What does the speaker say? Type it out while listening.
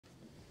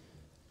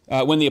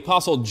When the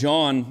Apostle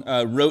John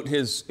wrote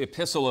his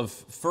epistle of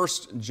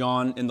 1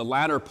 John in the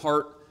latter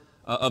part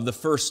of the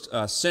first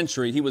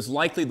century, he was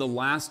likely the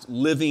last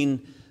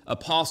living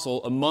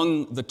apostle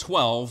among the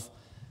 12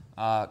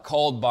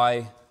 called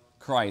by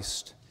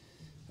Christ.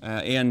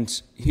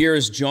 And here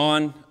is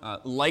John,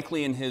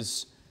 likely in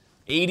his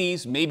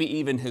 80s, maybe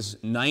even his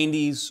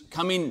 90s,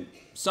 coming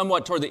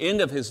somewhat toward the end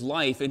of his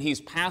life, and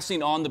he's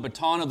passing on the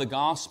baton of the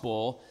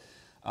gospel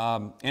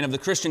and of the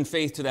Christian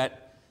faith to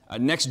that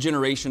next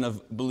generation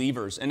of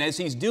believers. And as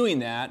he's doing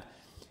that,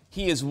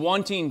 he is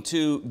wanting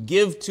to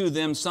give to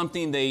them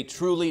something they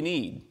truly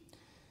need.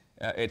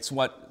 It's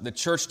what the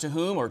church to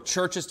whom, or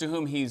churches to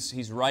whom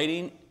he's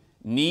writing,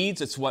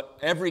 needs. It's what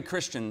every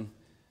Christian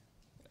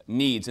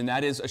needs, and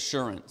that is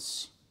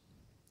assurance.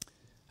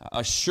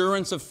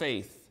 Assurance of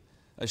faith,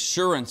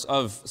 assurance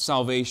of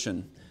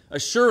salvation,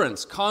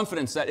 assurance,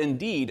 confidence that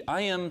indeed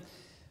I am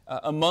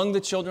among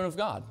the children of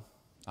God.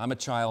 I'm a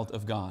child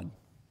of God.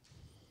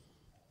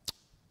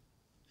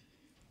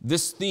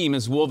 This theme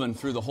is woven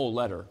through the whole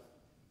letter.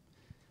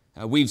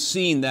 We've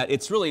seen that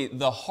it's really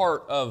the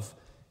heart of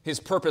his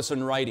purpose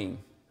in writing.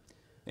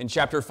 In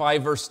chapter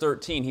 5, verse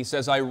 13, he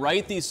says, I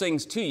write these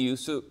things to you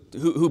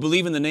who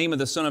believe in the name of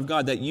the Son of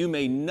God, that you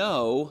may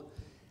know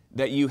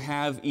that you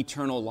have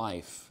eternal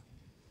life.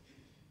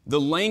 The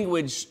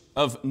language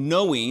of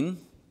knowing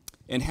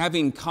and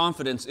having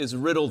confidence is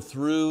riddled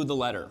through the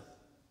letter.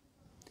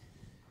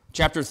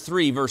 Chapter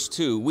 3, verse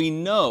 2, we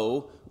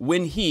know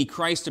when He,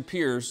 Christ,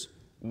 appears,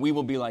 we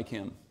will be like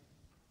Him.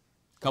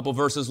 A couple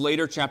verses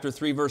later, chapter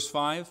 3, verse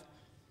 5,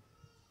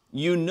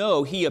 you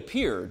know He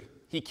appeared.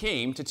 He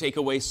came to take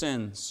away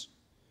sins.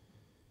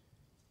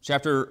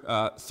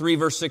 Chapter 3,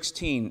 verse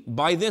 16,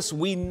 by this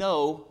we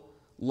know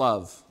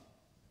love.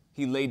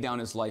 He laid down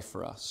His life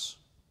for us.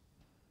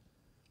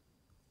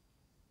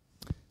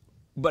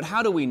 But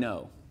how do we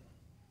know?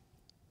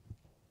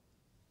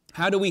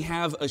 How do we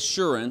have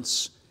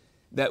assurance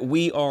that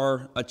we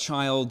are a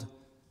child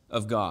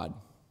of God?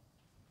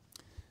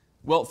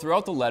 Well,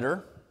 throughout the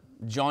letter,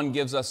 John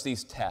gives us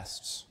these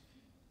tests,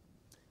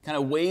 kind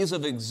of ways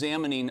of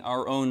examining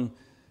our own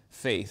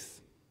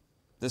faith,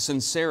 the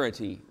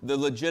sincerity, the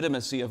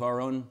legitimacy of our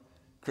own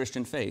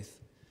Christian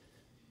faith.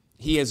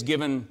 He has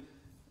given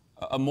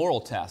a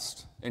moral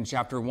test in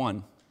chapter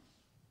 1,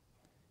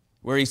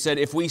 where he said,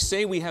 if we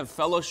say we have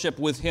fellowship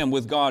with Him,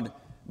 with God,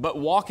 but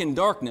walk in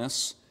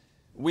darkness,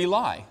 we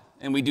lie,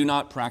 and we do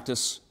not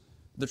practice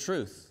the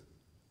truth.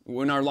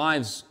 When our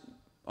lives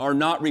are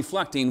not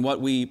reflecting what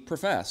we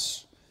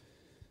profess.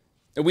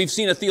 And we've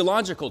seen a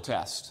theological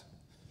test.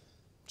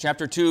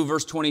 Chapter 2,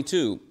 verse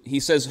 22, he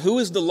says, who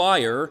is the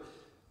liar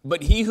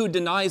but he who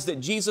denies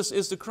that Jesus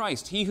is the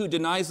Christ, he who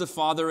denies the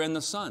Father and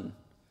the Son?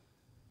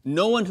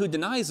 No one who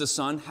denies the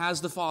Son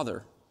has the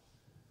Father.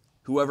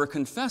 Whoever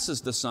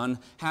confesses the Son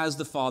has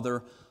the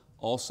Father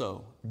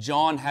also.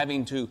 John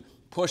having to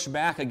push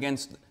back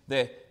against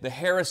the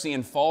heresy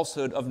and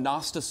falsehood of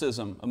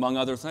Gnosticism, among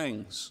other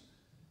things.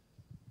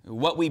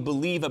 What we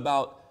believe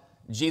about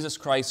Jesus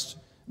Christ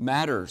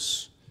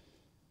matters.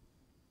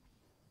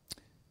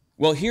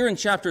 Well, here in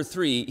chapter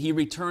 3, he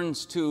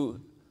returns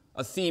to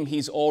a theme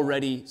he's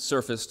already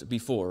surfaced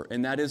before,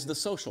 and that is the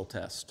social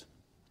test.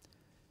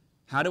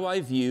 How do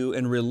I view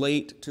and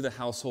relate to the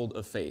household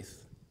of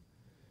faith?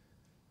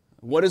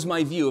 What is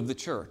my view of the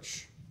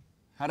church?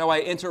 How do I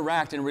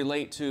interact and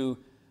relate to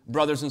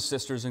brothers and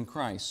sisters in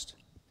Christ?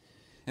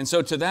 And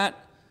so to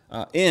that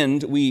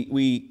end,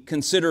 we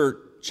consider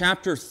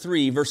chapter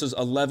 3, verses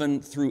 11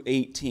 through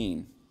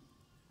 18,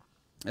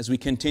 as we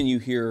continue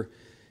here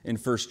in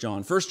 1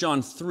 John. 1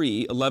 John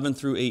 3, 11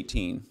 through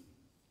 18.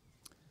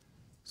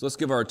 So let's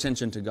give our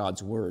attention to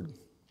God's Word.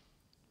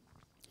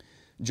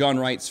 John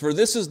writes, for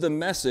this is the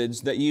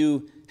message that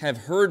you have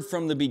heard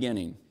from the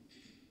beginning,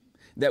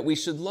 that we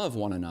should love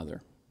one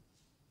another.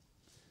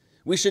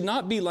 We should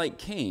not be like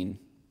Cain,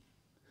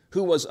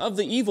 who was of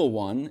the evil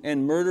one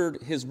and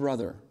murdered his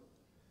brother.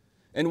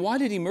 And why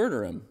did he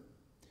murder him?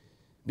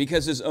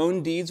 Because his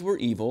own deeds were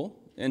evil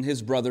and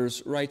his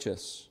brother's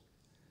righteous.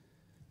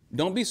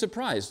 Don't be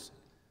surprised,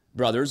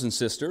 brothers and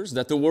sisters,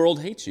 that the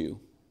world hates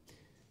you.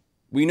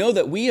 We know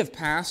that we have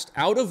passed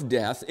out of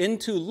death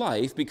into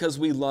life because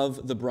we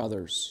love the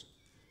brothers.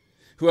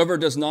 Whoever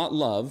does not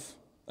love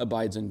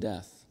abides in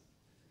death.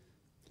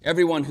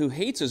 Everyone who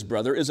hates his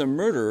brother is a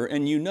murderer,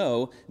 and you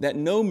know that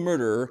no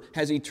murderer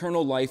has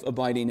eternal life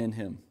abiding in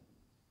him.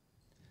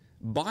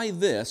 By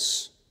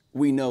this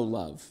we know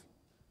love,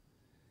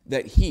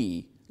 that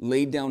He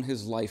laid down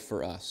His life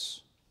for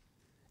us,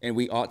 and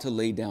we ought to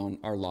lay down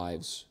our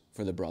lives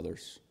for the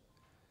brothers.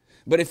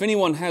 But if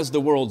anyone has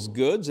the world's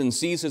goods and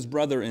sees his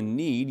brother in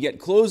need, yet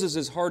closes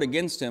his heart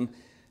against him,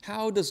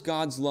 how does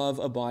God's love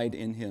abide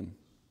in him?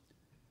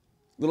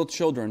 Little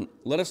children,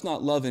 let us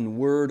not love in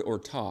word or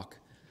talk,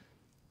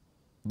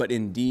 but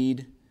in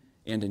deed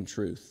and in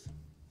truth.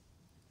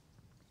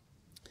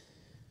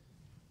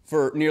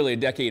 For nearly a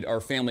decade,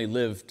 our family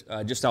lived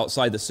just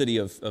outside the city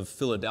of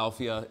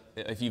Philadelphia.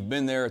 If you've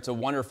been there, it's a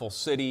wonderful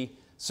city,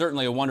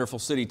 certainly a wonderful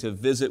city to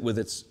visit with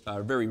its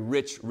very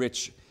rich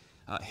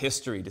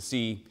history, to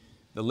see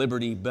the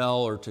Liberty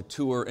Bell or to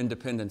tour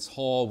Independence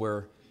Hall,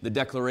 where the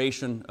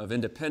Declaration of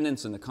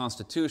Independence and the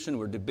Constitution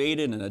were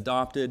debated and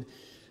adopted,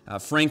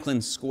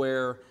 Franklin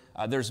Square.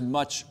 There's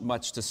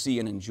much to see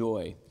and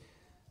enjoy.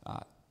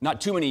 Not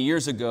too many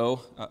years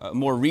ago, a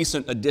more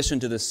recent addition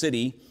to the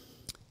city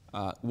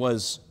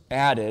was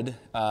added,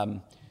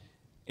 and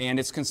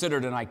it's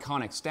considered an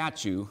iconic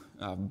statue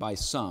by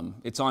some.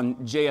 It's on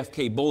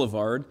JFK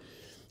Boulevard.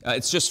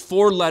 It's just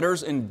 4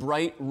 letters in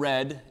bright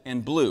red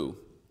and blue.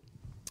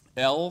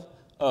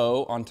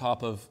 L-O on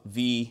top of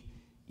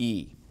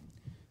V-E.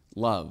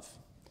 Love.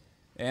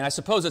 And I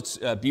suppose it's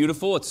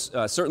beautiful. It's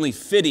certainly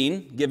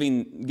fitting,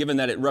 given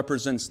that it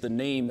represents the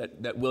name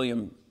that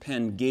William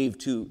Penn gave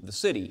to the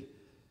city,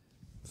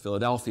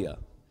 Philadelphia.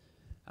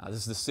 This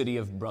is the city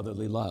of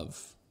brotherly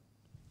love.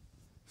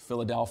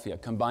 Philadelphia,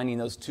 combining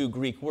those 2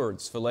 Greek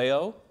words,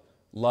 phileo,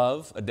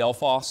 love,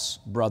 adelphos,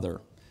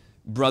 brother.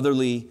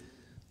 Brotherly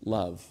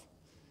love.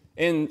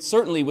 And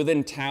certainly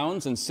within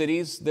towns and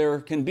cities, there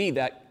can be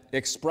that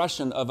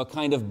expression of a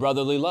kind of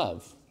brotherly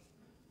love.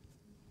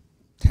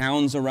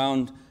 Towns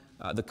around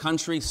the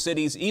country,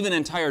 cities, even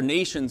entire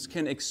nations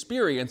can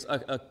experience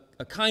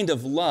a kind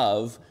of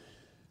love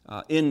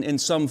in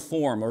some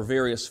form or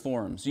various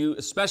forms. You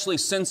especially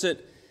sense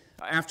it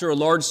after a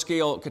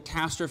large-scale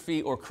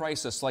catastrophe or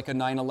crisis like a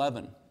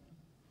 9/11.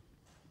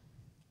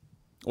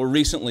 Or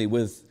recently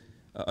with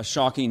a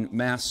shocking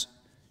mass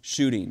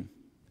shooting.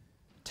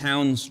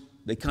 Towns,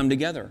 they come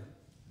together.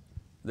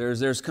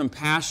 There's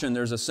compassion,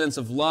 there's a sense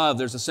of love,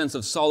 there's a sense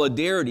of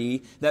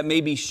solidarity that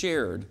may be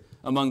shared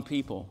among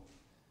people.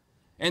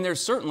 And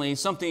there's certainly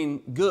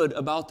something good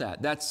about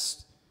that.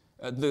 That's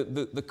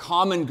the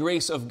common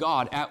grace of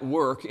God at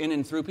work in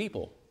and through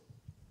people.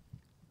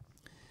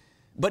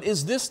 But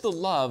is this the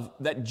love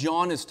that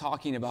John is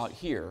talking about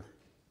here?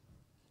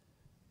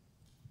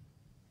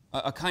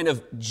 A kind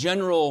of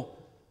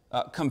general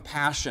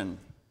compassion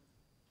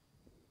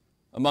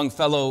among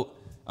fellow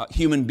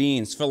human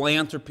beings,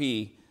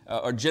 philanthropy,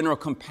 or general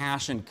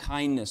compassion,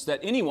 kindness that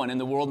anyone in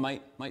the world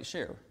might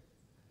share?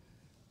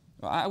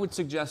 I would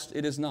suggest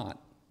it is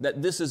not.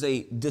 That this is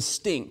a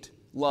distinct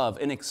love,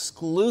 an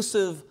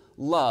exclusive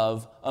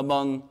love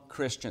among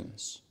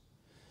Christians.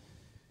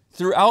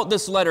 Throughout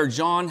this letter,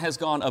 John has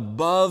gone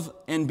above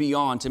and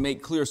beyond to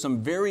make clear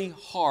some very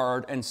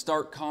hard and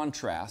stark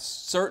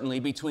contrasts, certainly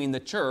between the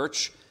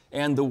church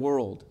and the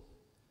world.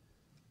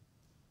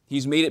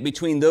 He's made it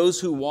between those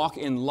who walk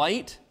in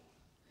light,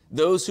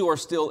 those who are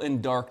still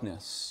in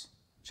darkness.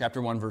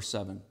 Chapter 1, verse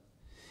 7.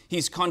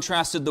 He's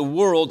contrasted the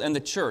world and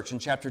the church in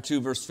chapter 2,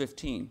 verse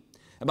 15.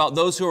 About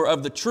those who are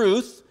of the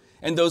truth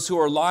and those who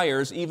are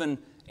liars, even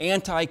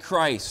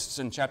antichrists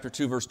in chapter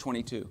 2, verse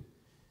 22.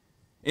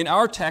 In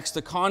our text,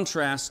 the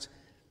contrast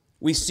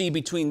we see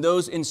between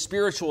those in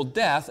spiritual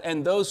death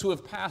and those who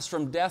have passed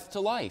from death to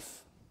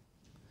life.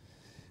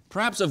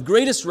 Perhaps of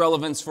greatest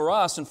relevance for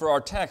us and for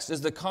our text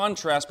is the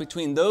contrast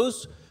between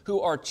those who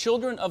are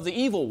children of the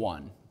evil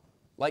one,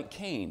 like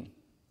Cain,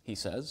 he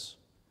says,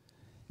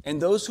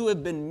 and those who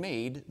have been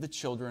made the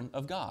children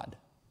of God.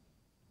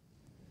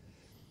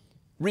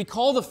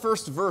 Recall the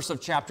first verse of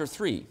chapter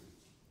 3,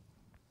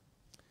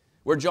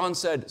 where John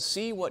said,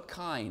 "See what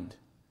kind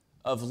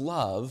of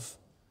love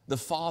the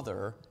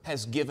Father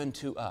has given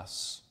to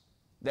us,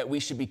 that we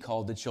should be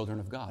called the children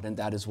of God." And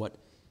that is what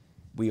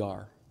we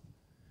are.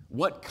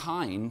 What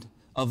kind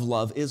of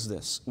love is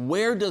this?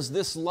 Where does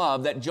this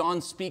love that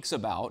John speaks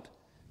about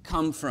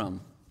come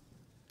from?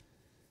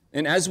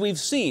 And as we've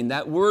seen,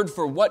 that word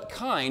for what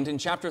kind in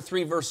chapter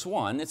 3, verse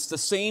 1, it's the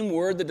same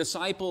word the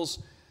disciples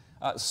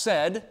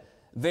said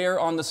there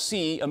on the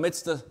sea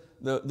amidst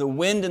the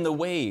wind and the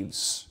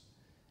waves.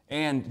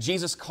 And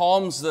Jesus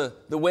calms the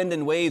wind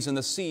and waves and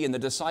the sea, and the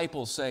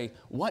disciples say,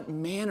 "What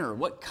manner,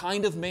 what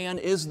kind of man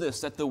is this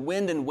that the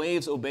wind and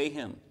waves obey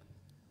him?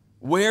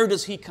 Where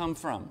does he come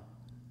from?"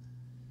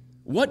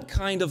 What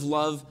kind of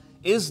love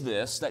is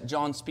this that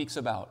John speaks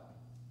about?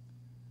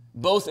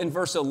 Both in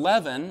verse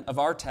 11 of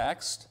our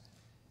text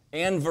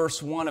and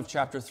verse 1 of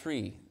chapter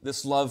 3,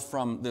 this love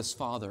from this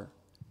Father.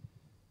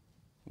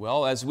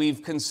 Well, as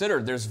we've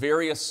considered, there's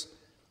various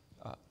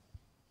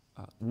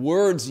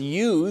words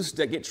used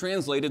that get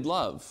translated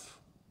love.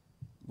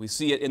 We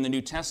see it in the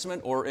New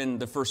Testament or in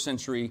the first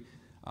century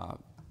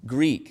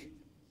Greek.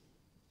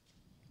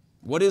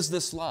 What is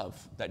this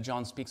love that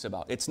John speaks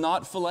about? It's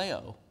not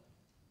phileo,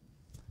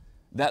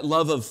 that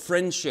love of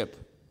friendship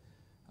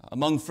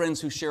among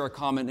friends who share a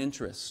common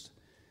interest.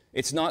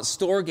 It's not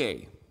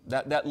storge,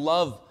 that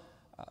love,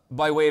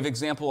 by way of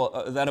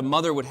example, that a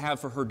mother would have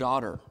for her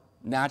daughter,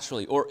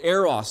 naturally. Or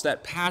eros,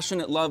 that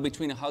passionate love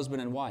between a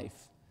husband and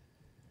wife.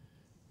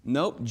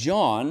 Nope,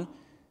 John,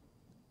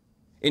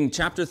 in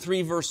chapter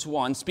 3, verse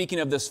 1, speaking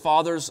of this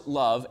Father's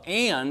love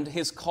and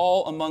his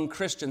call among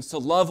Christians to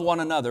love one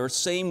another,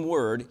 same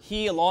word,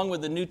 he, along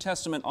with the New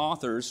Testament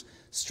authors,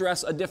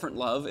 stress a different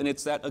love, and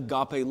it's that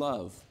agape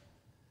love.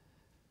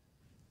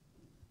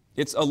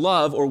 It's a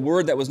love or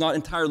word that was not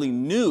entirely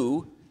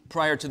new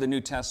prior to the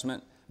New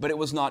Testament, but it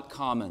was not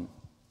common.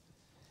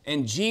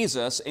 And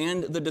Jesus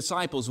and the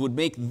disciples would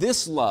make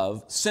this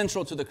love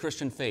central to the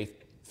Christian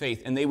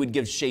faith, and they would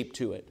give shape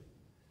to it.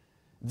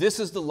 This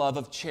is the love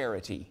of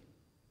charity.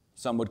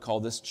 Some would call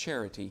this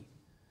charity.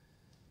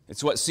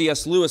 It's what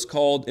C.S. Lewis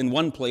called, in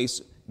one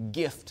place,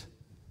 gift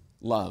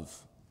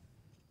love,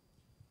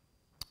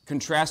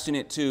 contrasting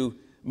it to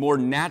more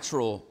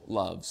natural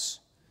loves.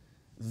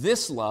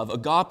 This love,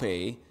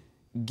 agape,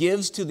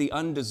 gives to the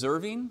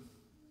undeserving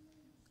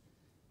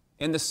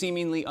and the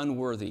seemingly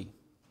unworthy.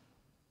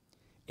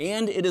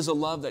 And it is a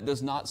love that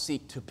does not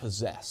seek to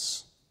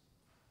possess.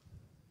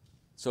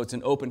 So it's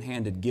an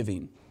open-handed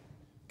giving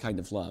kind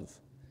of love.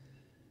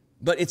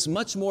 But it's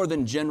much more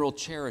than general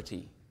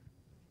charity.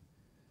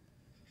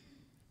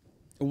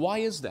 Why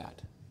is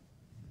that?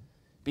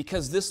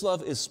 Because this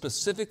love is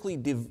specifically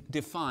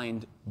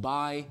defined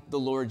by the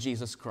Lord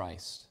Jesus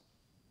Christ.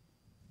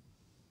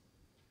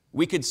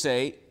 We could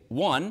say,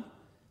 one,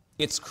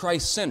 it's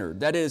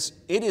Christ-centered. That is,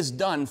 it is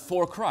done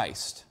for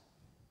Christ.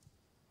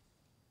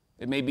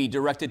 It may be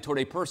directed toward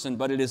a person,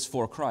 but it is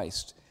for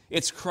Christ.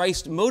 It's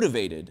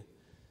Christ-motivated.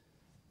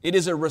 It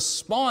is a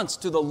response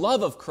to the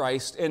love of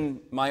Christ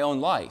in my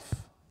own life.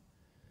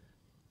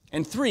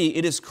 And three,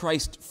 it is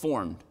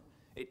Christ-formed.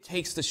 It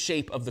takes the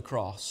shape of the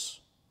cross,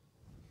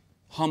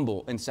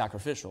 humble and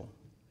sacrificial.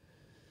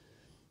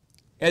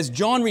 As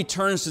John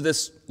returns to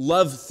this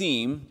love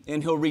theme,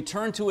 and he'll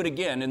return to it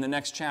again in the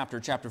next chapter,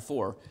 chapter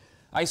 4,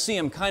 I see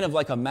him kind of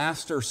like a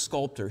master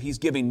sculptor. He's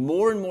giving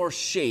more and more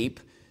shape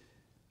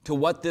to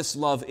what this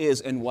love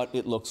is and what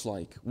it looks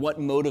like, what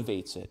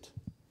motivates it.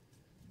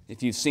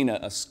 If you've seen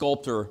a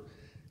sculptor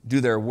do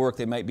their work,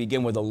 they might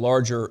begin with a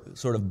larger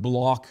sort of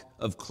block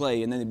of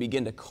clay, and then they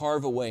begin to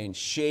carve away and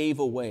shave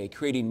away,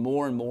 creating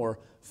more and more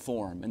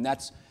form. And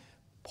that's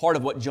part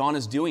of what John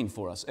is doing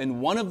for us.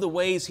 And one of the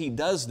ways he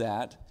does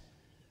that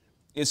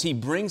is he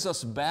brings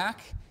us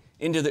back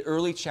into the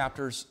early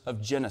chapters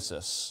of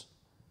Genesis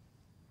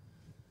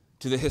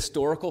to the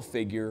historical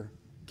figure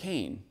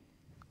Cain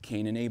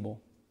and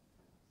Abel.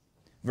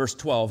 Verse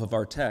 12 of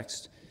our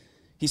text,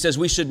 he says,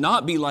 "We should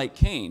not be like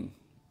Cain,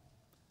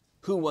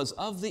 who was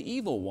of the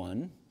evil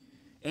one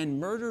and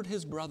murdered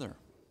his brother."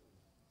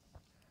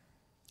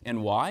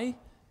 And why?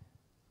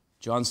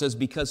 John says,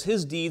 because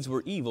his deeds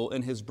were evil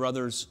and his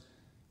brother's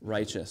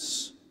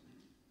righteous.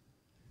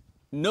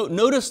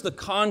 Notice the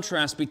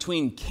contrast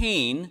between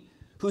Cain,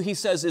 who he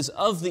says is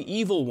of the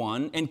evil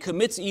one and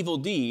commits evil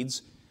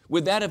deeds,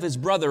 with that of his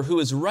brother who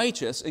is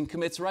righteous and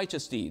commits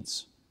righteous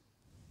deeds.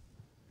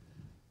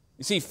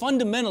 You see,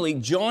 fundamentally,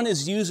 John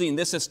is using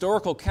this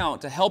historical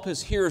account to help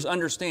his hearers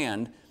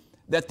understand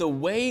that the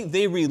way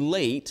they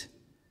relate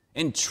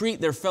and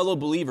treat their fellow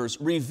believers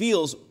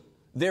reveals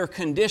their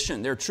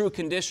condition, their true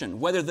condition,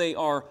 whether they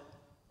are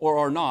or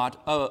are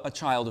not a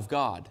child of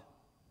God.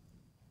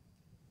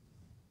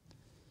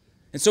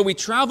 And so we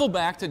travel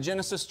back to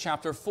Genesis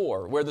chapter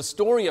 4, where the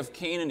story of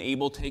Cain and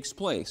Abel takes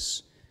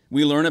place.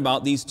 We learn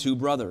about these two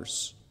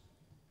brothers,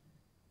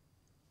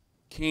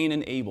 Cain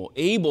and Abel.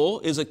 Abel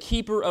is a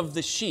keeper of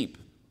the sheep,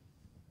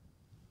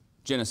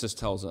 Genesis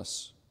tells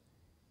us.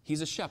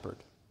 He's a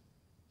shepherd.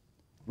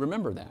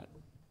 Remember that.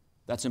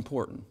 That's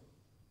important.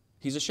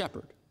 He's a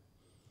shepherd.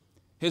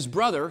 His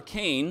brother,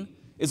 Cain,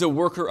 is a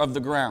worker of the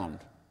ground.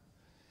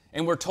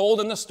 And we're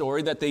told in the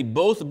story that they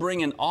both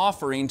bring an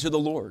offering to the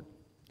Lord.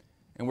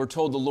 And we're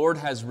told the Lord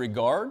has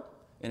regard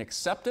and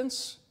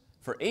acceptance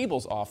for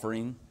Abel's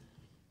offering,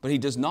 but he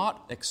does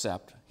not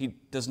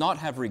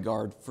have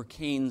regard for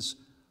Cain's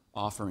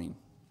offering.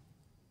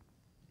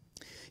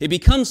 It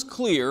becomes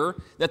clear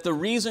that the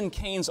reason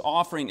Cain's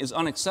offering is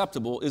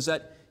unacceptable is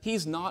that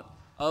he's not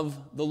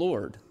of the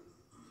Lord.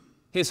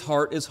 His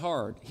heart is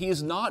hard. He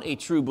is not a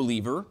true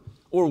believer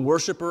or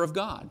worshiper of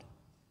God.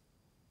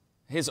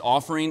 His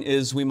offering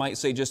is, we might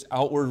say, just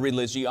outward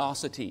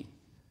religiosity.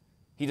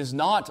 He does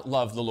not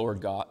love the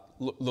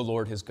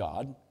Lord his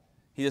God.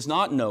 He does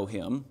not know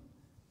him.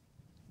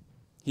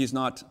 He is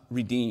not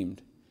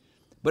redeemed.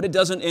 But it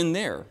doesn't end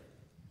there.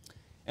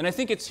 And I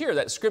think it's here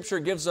that Scripture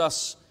gives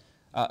us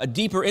a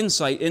deeper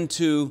insight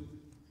into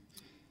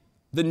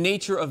the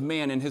nature of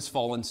man in his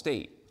fallen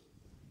state,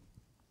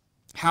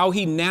 how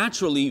he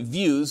naturally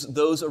views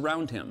those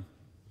around him.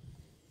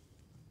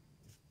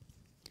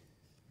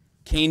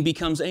 Cain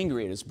becomes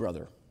angry at his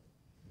brother.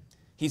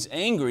 He's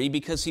angry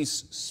because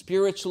he's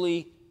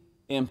spiritually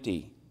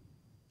empty.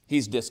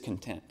 He's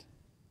discontent.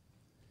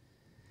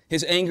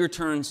 His anger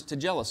turns to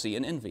jealousy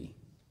and envy.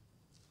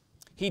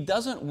 He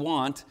doesn't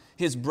want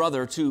his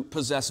brother to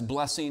possess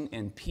blessing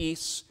and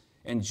peace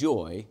and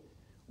joy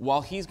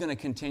while he's going to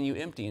continue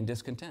empty and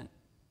discontent.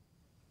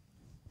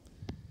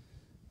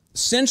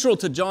 Central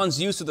to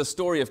John's use of the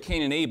story of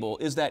Cain and Abel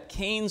is that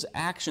Cain's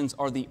actions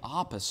are the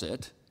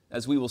opposite,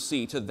 as we will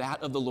see, to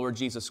that of the Lord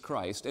Jesus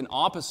Christ, and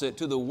opposite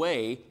to the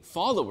way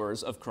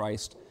followers of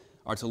Christ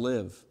are to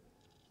live.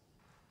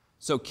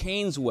 So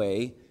Cain's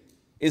way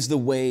is the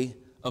way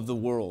of the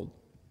world.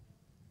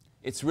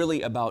 It's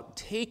really about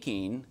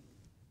taking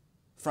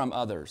from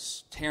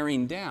others,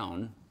 tearing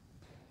down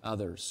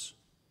others.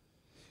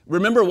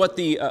 Remember what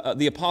the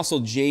Apostle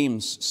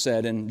James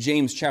said in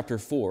James chapter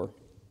 4.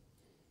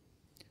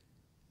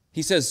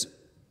 He says,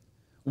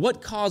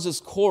 "What causes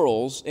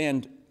quarrels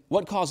and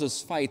what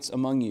causes fights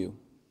among you?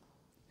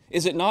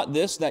 Is it not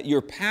this, that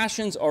your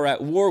passions are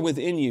at war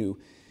within you?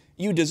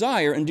 You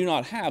desire and do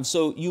not have,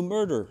 so you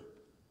murder.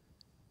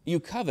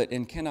 You covet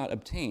and cannot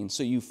obtain,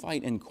 so you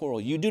fight and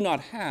quarrel. You do not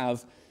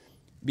have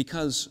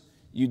because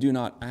you do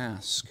not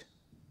ask."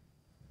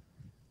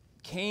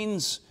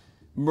 Cain's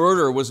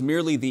murder was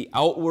merely the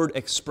outward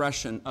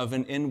expression of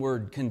an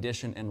inward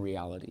condition and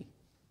reality.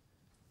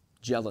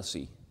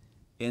 Jealousy,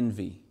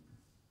 envy,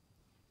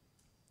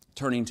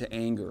 turning to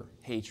anger,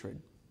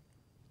 hatred.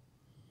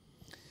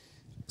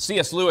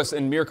 C.S. Lewis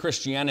in Mere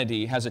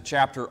Christianity has a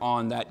chapter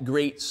on that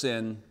great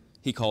sin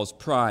he calls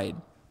pride.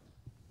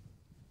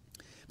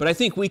 But I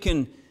think we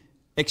can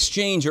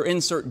exchange or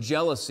insert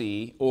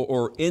jealousy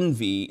or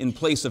envy in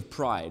place of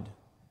pride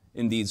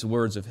in these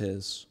words of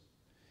his.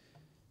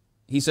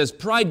 He says,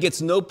 "Pride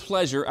gets no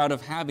pleasure out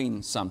of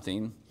having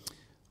something,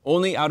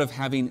 only out of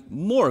having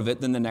more of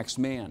it than the next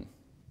man.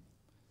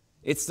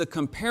 It's the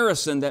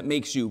comparison that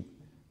makes you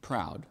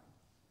proud,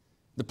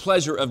 the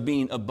pleasure of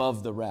being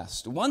above the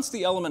rest. Once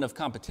the element of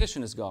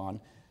competition is gone,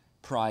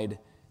 pride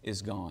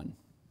is gone."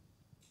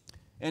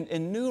 And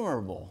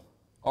innumerable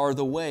are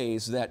the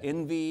ways that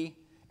envy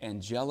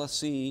and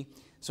jealousy,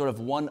 sort of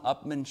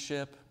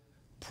one-upmanship,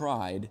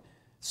 pride,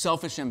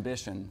 selfish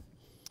ambition,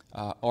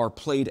 are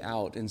played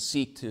out and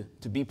seek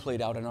to be played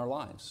out in our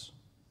lives.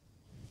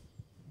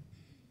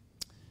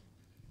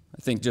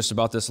 I think just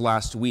about this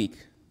last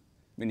week,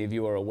 many of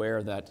you are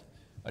aware that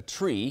a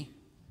tree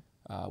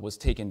was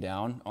taken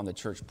down on the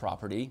church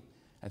property.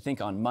 I think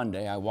on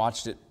Monday I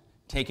watched it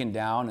taken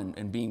down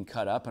and being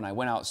cut up, and I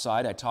went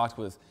outside. I talked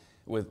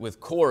with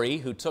Corey,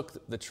 who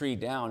took the tree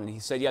down, and he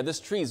said, "Yeah, this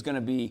tree is going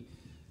to be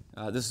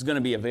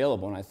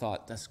available." And I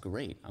thought, that's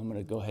great. I'm going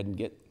to go ahead and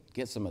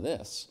get some of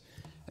this.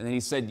 And then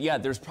he said, "Yeah,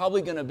 there's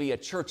probably going to be a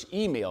church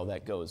email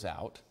that goes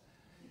out."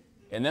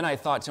 And then I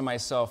thought to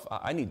myself,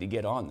 I need to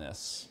get on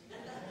this.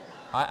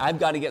 I've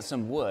got to get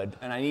some wood,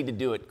 and I need to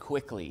do it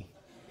quickly.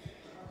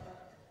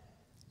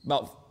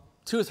 About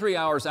 2 or 3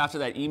 hours after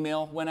that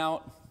email went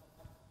out,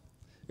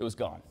 it was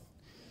gone.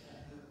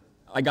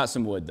 I got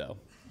some wood, though.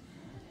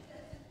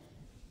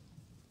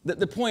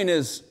 The point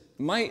is,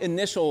 my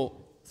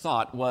initial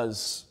thought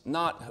was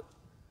not,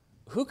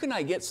 who can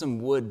I get some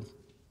wood?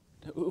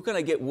 Who can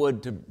I get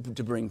wood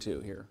to bring to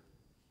here?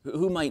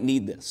 Who might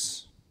need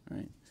this?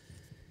 Right?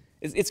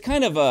 It's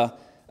kind of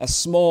a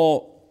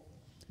small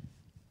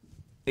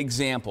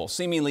example,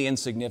 seemingly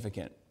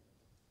insignificant.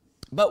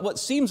 But what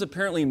seems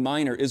apparently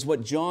minor is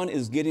what John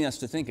is getting us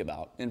to think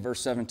about in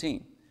verse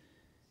 17.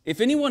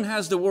 "If anyone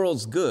has the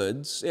world's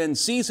goods and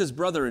sees his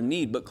brother in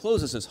need but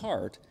closes his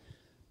heart,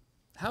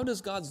 how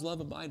does God's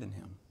love abide in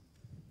him?"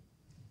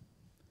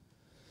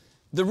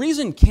 The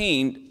reason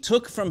Cain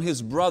took from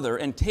his brother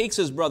and takes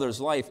his brother's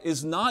life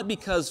is not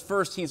because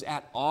first he's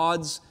at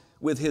odds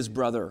with his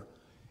brother.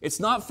 It's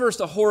not first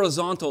a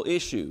horizontal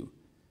issue.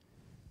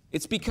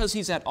 It's because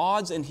he's at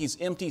odds and he's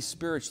empty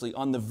spiritually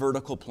on the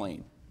vertical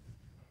plane.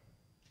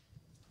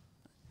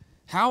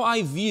 How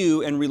I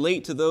view and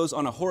relate to those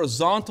on a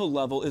horizontal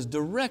level is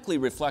directly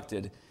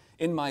reflected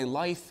in my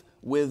life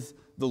with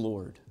the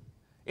Lord.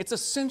 It's a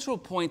central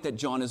point that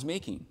John is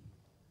making.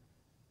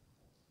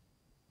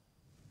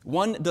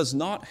 One does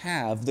not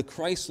have the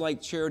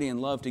Christ-like charity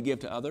and love to give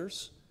to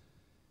others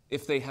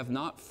if they have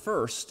not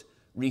first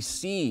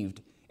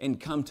received and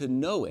come to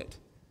know it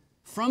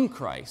from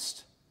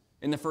Christ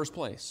in the first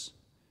place.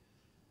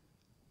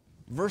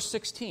 Verse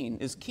 16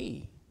 is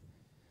key.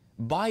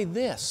 "By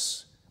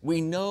this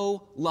we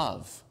know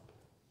love."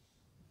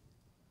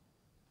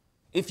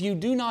 If you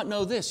do not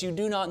know this, you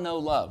do not know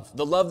love,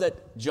 the love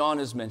that John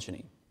is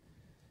mentioning.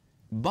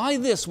 "By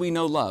this we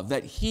know love,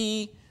 that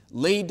He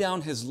laid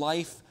down His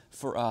life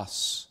for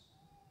us,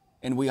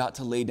 and we ought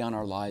to lay down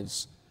our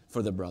lives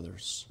for the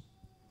brothers."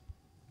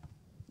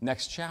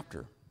 Next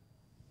chapter,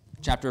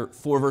 chapter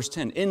 4, verse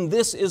 10. "In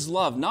this is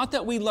love, not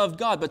that we loved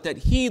God, but that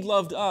He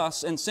loved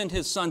us and sent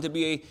His Son to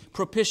be a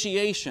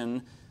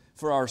propitiation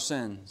for our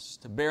sins,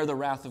 to bear the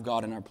wrath of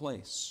God in our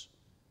place."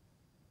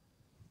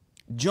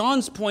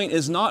 John's point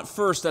is not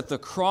first that the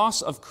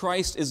cross of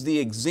Christ is the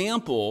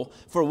example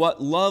for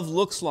what love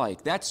looks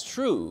like. That's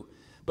true,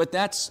 but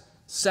that's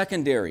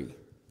secondary.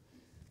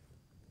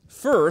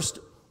 First,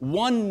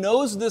 one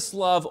knows this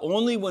love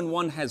only when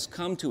one has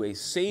come to a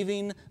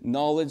saving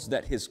knowledge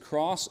that His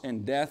cross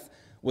and death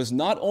was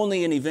not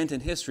only an event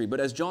in history,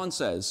 but as John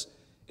says,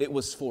 it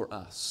was for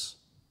us.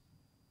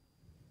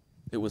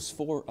 It was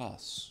for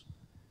us.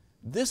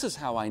 This is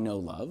how I know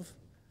love,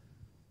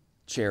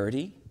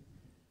 charity.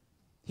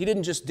 He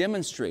didn't just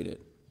demonstrate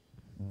it.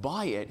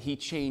 By it, He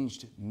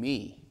changed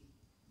me.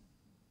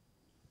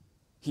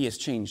 He has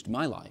changed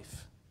my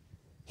life.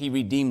 He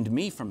redeemed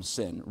me from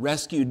sin,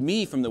 rescued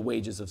me from the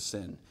wages of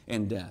sin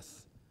and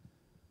death.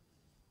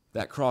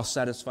 That cross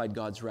satisfied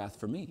God's wrath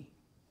for me.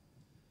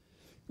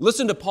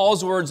 Listen to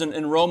Paul's words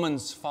in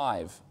Romans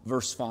 5,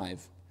 verse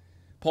 5.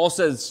 Paul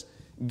says,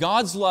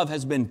 God's love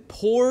has been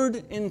poured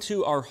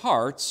into our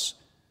hearts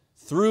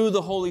through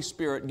the Holy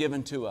Spirit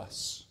given to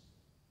us.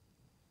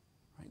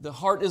 The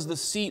heart is the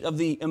seat of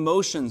the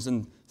emotions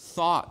and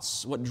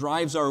thoughts, what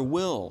drives our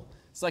will.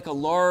 It's like a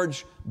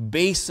large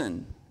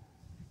basin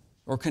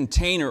or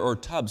container or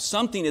tub.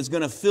 Something is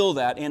going to fill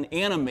that and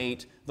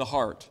animate the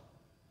heart.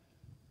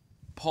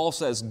 Paul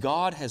says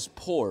God has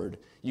poured,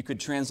 you could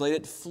translate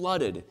it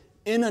flooded,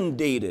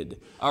 inundated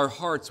our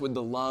hearts with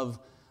the love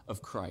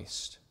of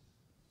Christ.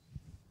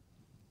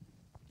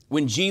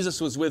 When Jesus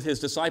was with his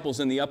disciples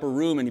in the upper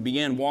room and he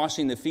began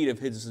washing the feet of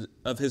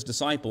his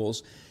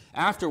disciples,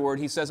 afterward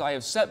he says, I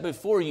have set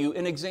before you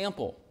an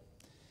example.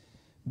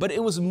 But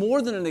it was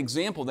more than an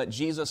example that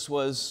Jesus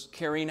was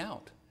carrying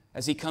out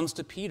as he comes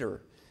to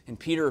Peter. And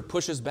Peter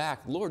pushes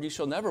back, Lord, you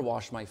shall never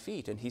wash my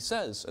feet. And he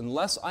says,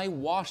 unless I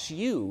wash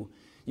you,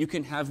 you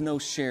can have no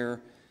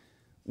share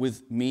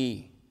with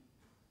me.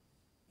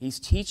 He's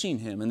teaching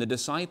him and the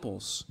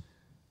disciples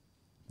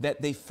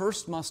that they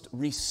first must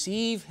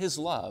receive his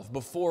love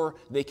before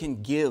they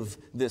can give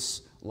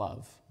this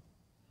love.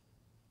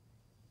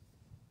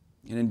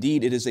 And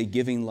indeed, it is a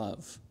giving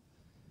love.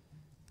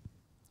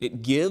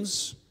 It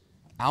gives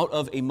out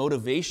of a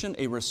motivation,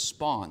 a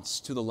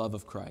response to the love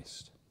of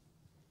Christ.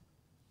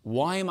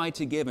 Why am I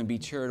to give and be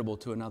charitable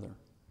to another?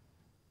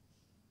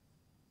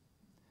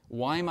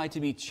 Why am I to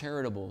be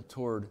charitable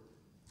toward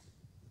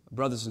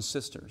brothers and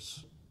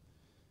sisters?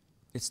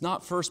 It's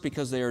not first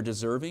because they are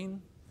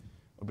deserving,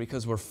 or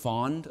because we're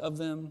fond of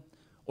them,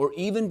 or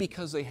even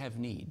because they have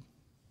need.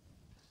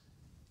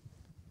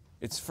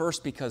 It's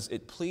first because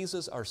it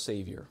pleases our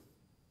Savior.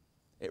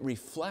 It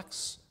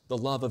reflects the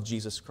love of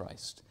Jesus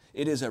Christ.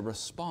 It is a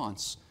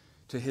response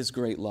to his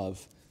great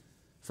love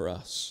for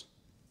us.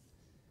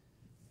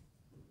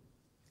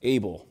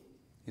 Abel,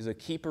 he's a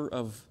keeper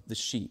of the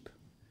sheep.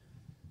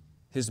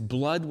 His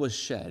blood was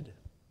shed.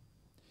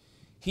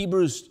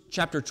 Hebrews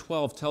chapter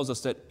 12 tells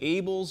us that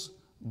Abel's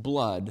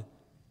blood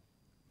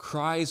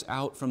cries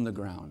out from the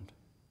ground.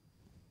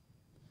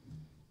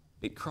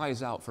 It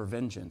cries out for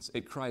vengeance.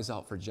 It cries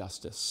out for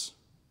justice.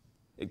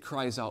 It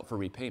cries out for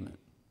repayment.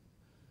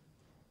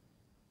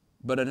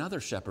 But another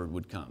shepherd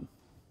would come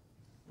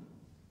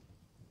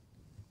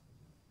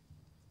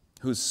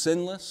whose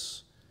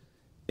sinless,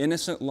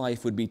 innocent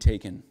life would be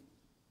taken.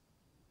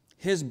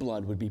 His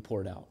blood would be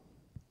poured out.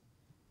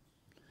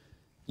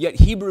 Yet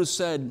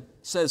Hebrews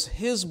says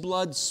his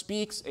blood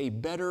speaks a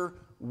better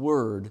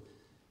word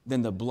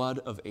than the blood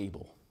of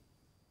Abel.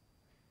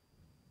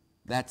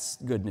 That's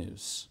good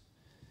news.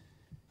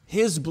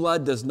 His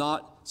blood does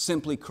not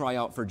simply cry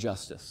out for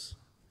justice.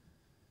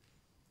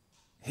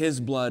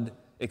 His blood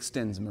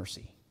extends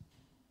mercy.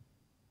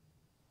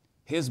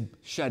 His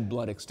shed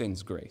blood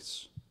extends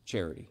grace,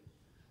 charity.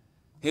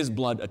 His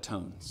blood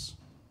atones.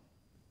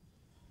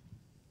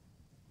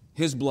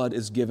 His blood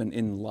is given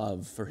in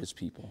love for his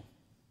people.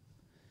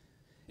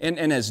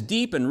 And as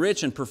deep and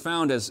rich and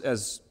profound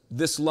as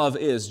this love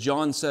is,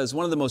 John says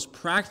one of the most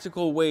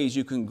practical ways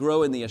you can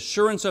grow in the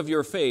assurance of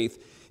your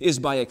faith is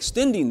by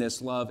extending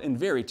this love in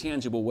very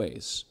tangible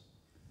ways.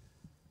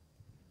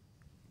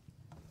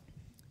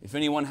 If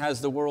anyone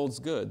has the world's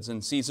goods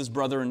and sees his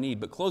brother in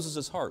need but closes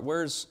his heart,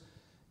 where's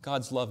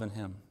God's love in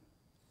him?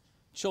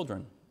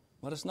 Children,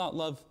 let us not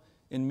love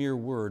in mere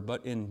word,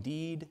 but in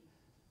deed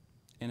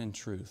and in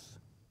truth.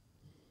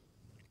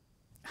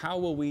 How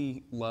will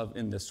we love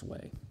in this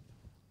way?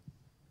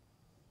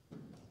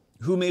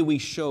 Who may we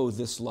show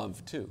this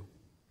love to?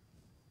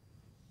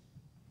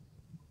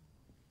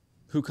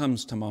 Who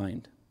comes to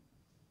mind?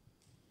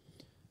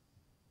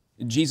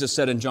 Jesus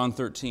said in John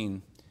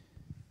 13,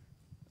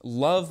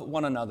 love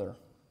one another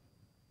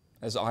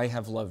as I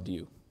have loved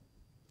you.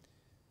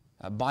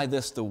 By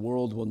this the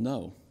world will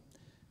know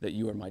that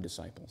you are my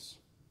disciples.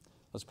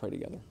 Let's pray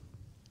together.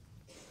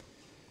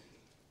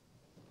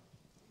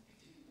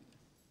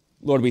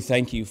 Lord, we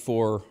thank you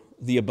for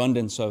the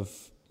abundance of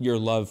your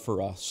love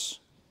for us,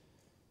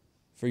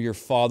 for your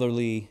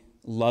fatherly,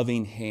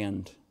 loving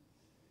hand,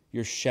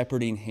 your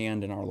shepherding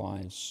hand in our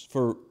lives,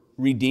 for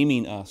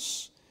redeeming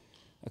us,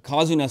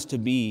 causing us to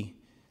be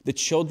the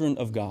children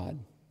of God,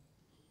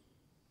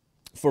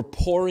 for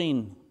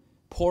pouring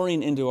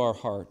into our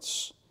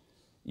hearts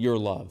your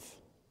love,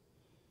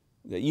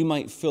 that you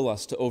might fill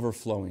us to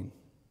overflowing,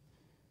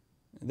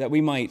 that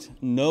we might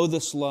know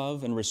this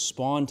love and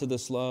respond to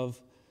this love,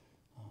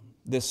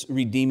 this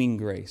redeeming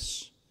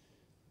grace.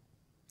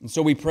 And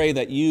so we pray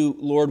that you,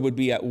 Lord, would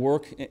be at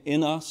work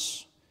in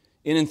us,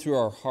 in and through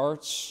our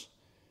hearts,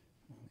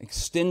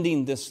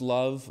 extending this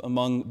love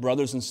among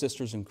brothers and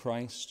sisters in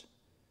Christ.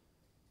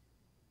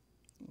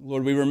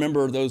 Lord, we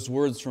remember those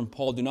words from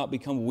Paul, do not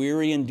become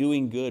weary in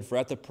doing good, for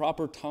at the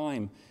proper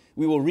time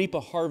we will reap a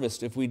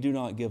harvest if we do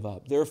not give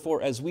up.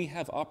 Therefore, as we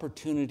have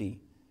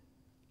opportunity,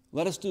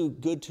 let us do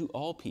good to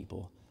all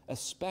people,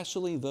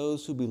 especially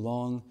those who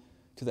belong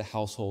to the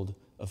household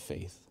of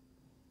faith.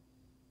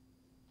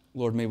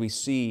 Lord, may we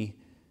see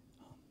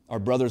our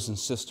brothers and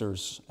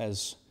sisters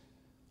as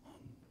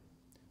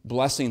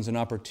blessings and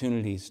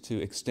opportunities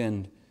to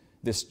extend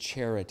this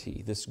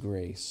charity, this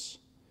grace.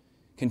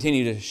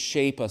 continue to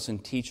shape us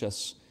and teach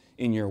us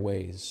in your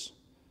ways.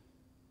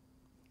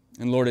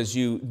 And Lord, as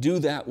you do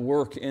that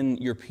work in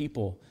your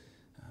people,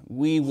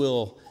 we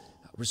will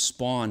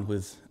respond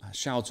with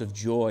shouts of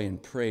joy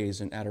and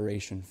praise and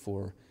adoration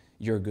for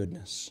your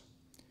goodness.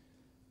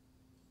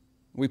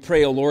 We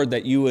pray, O Lord,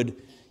 that you would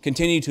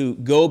continue to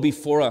go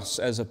before us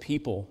as a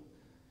people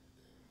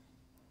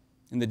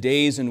in the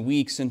days and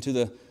weeks into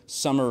the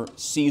summer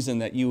season,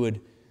 that you would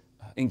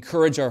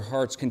encourage our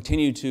hearts,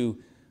 continue to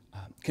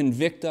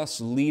convict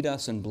us, lead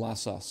us, and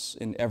bless us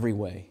in every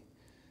way.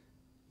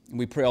 And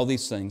we pray all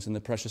these things in the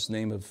precious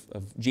name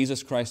of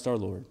Jesus Christ our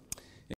Lord.